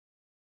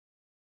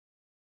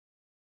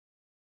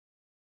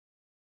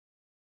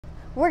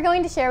We're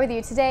going to share with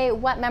you today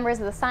what members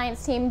of the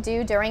science team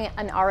do during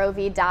an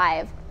ROV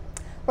dive.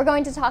 We're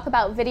going to talk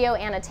about video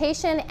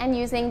annotation and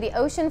using the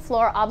ocean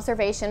floor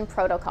observation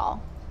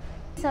protocol.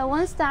 So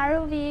once the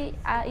ROV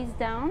is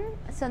down,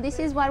 so this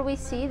is what we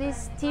see.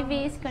 This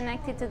TV is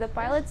connected to the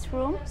pilot's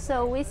room.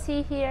 So we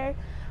see here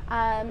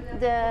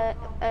the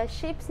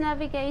ship's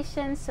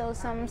navigation, so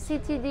some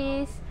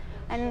CTDs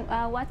and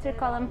water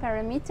column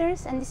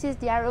parameters, and this is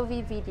the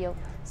ROV video.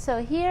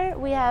 So here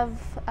we have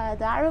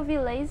the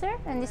ROV laser,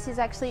 and this is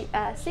actually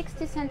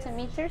 60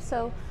 centimeters,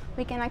 so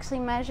we can actually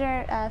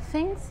measure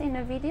things in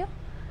a video.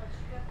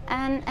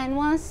 And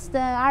once the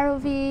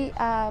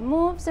ROV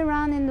moves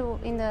around in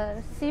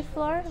the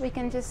seafloor, we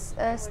can just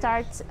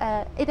start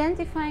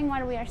identifying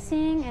what we are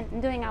seeing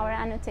and doing our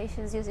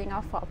annotations using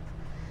our FOP.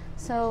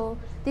 So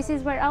this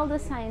is where all the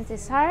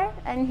scientists are,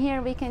 and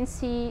here we can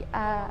see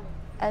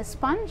a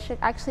sponge,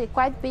 actually a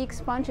quite big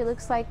sponge. It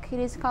looks like it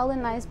is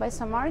colonized by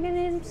some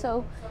organism,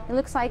 so it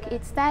looks like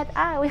it's dead.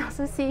 We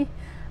also see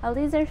a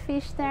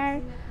lizardfish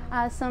there,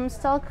 some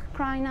stalk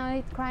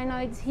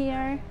crinoids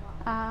here,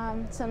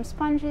 some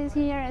sponges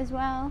here as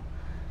well.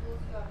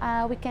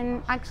 We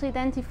can actually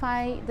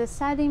identify the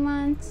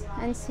sediment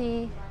and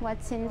see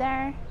what's in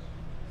there.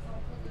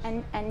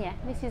 And yeah,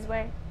 this is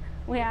where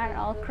we are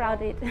all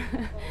crowded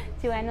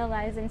to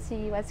analyze and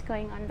see what's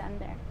going on down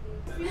there.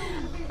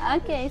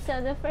 Okay,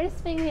 so the first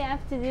thing we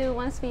have to do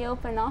once we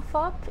open our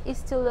FOP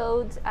is to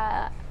load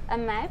a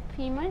map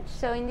image.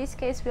 So in this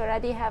case, we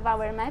already have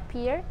our map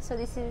here. So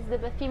this is the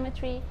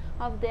bathymetry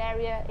of the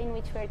area in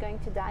which we're going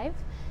to dive.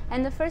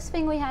 And the first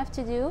thing we have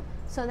to do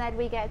so that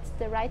we get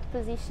the right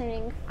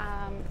positioning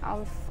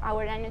of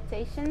our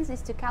annotations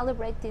is to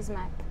calibrate this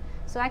map.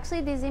 So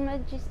actually this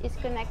image is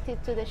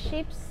connected to the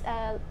ship's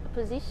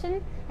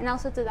position and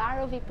also to the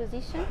ROV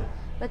position,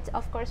 but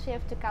of course we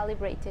have to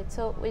calibrate it.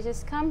 So we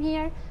just come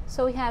here,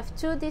 so we have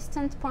two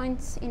distant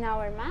points in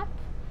our map,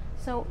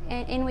 so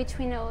in which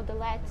we know the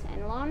lat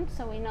and lon,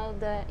 so we know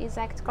the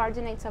exact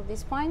coordinates of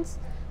these points,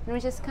 and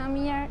we just come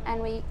here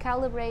and we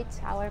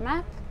calibrate our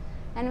map,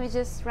 and we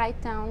just write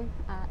down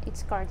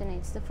its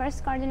coordinates. The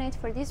first coordinate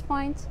for this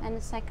point and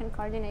the second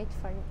coordinate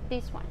for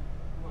this one.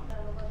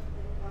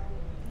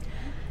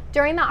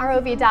 During the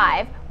ROV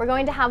dive, we're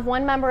going to have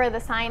one member of the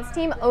science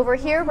team over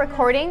here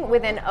recording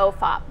within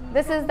OFOP.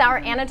 This is our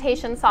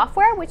annotation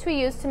software, which we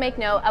use to make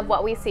note of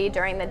what we see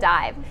during the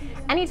dive.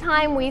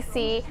 Anytime we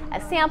see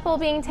a sample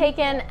being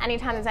taken,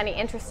 anytime there's any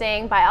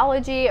interesting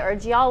biology or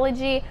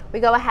geology, we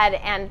go ahead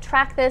and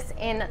track this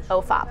in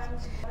OFOP.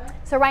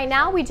 So right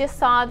now we just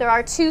saw there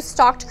are two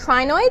stalked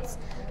crinoids.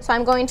 So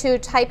I'm going to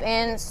type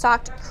in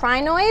stalked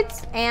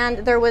crinoids, and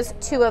there was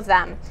two of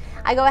them.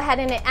 I go ahead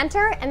and hit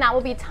enter, and that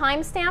will be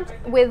time-stamped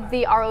with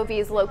the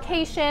ROV's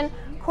location,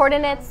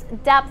 coordinates,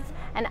 depth,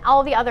 and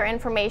all the other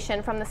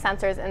information from the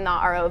sensors in the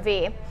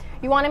ROV.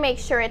 You want to make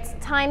sure it's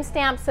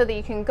time-stamped so that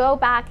you can go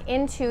back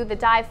into the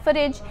dive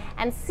footage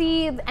and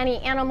see any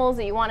animals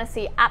that you want to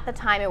see at the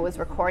time it was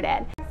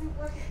recorded.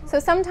 So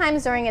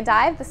sometimes during a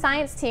dive, the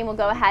science team will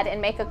go ahead and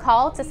make a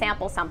call to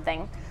sample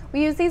something.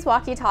 We use these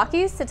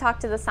walkie-talkies to talk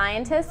to the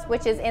scientists,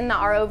 which is in the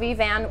ROV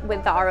van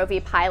with the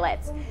ROV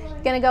pilots.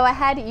 You're going to go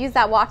ahead, use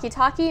that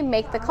walkie-talkie,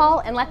 make the call,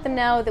 and let them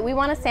know that we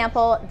want to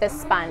sample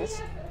this sponge.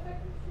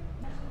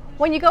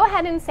 When you go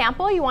ahead and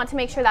sample, you want to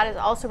make sure that is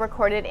also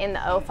recorded in the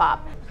OFOP.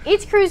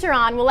 Each cruise you're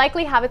on will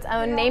likely have its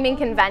own naming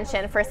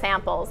convention for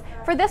samples.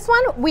 For this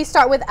one, we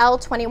start with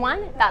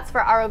L21, that's for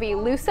ROV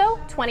Luso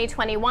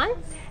 2021.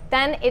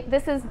 Then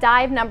this is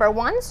dive number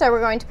 1, so we're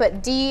going to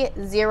put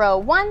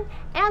D01,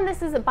 and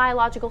this is a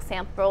biological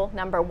sample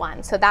number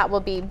 1, so that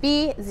will be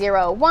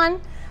B01.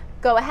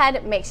 Go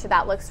ahead, make sure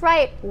that looks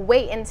right,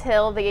 wait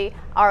until the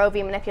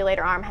ROV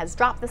manipulator arm has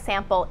dropped the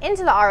sample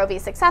into the ROV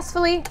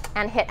successfully,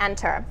 and hit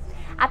enter.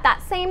 At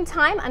that same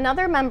time,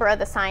 another member of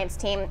the science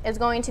team is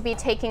going to be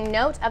taking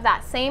note of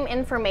that same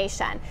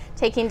information,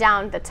 taking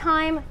down the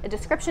time, the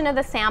description of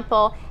the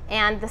sample,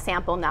 and the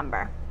sample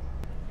number.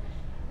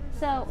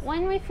 So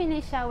when we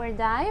finish our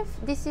dive,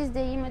 this is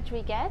the image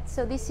we get.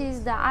 So this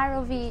is the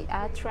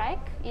ROV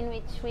track in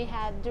which we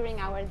had during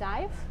our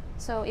dive.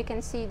 So you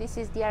can see this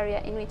is the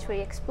area in which we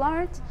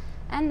explored.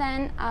 And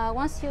then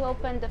once you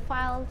open the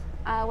file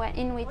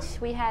in which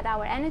we had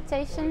our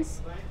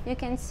annotations, you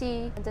can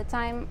see the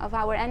time of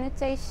our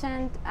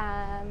annotation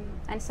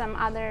and some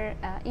other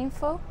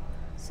info,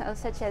 so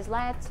such as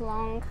lat,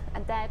 long,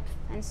 depth,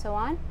 and so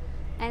on.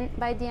 And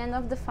by the end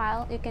of the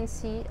file, you can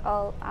see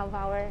all of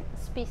our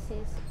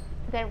species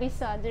that we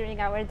saw during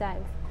our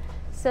dive.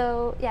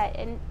 So yeah,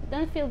 and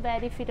don't feel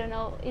bad if you don't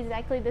know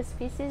exactly the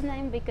species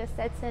name, because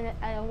that's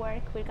a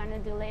work we're gonna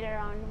do later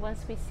on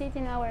once we sit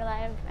in our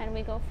lab and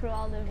we go through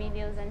all the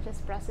videos and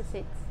just process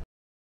it.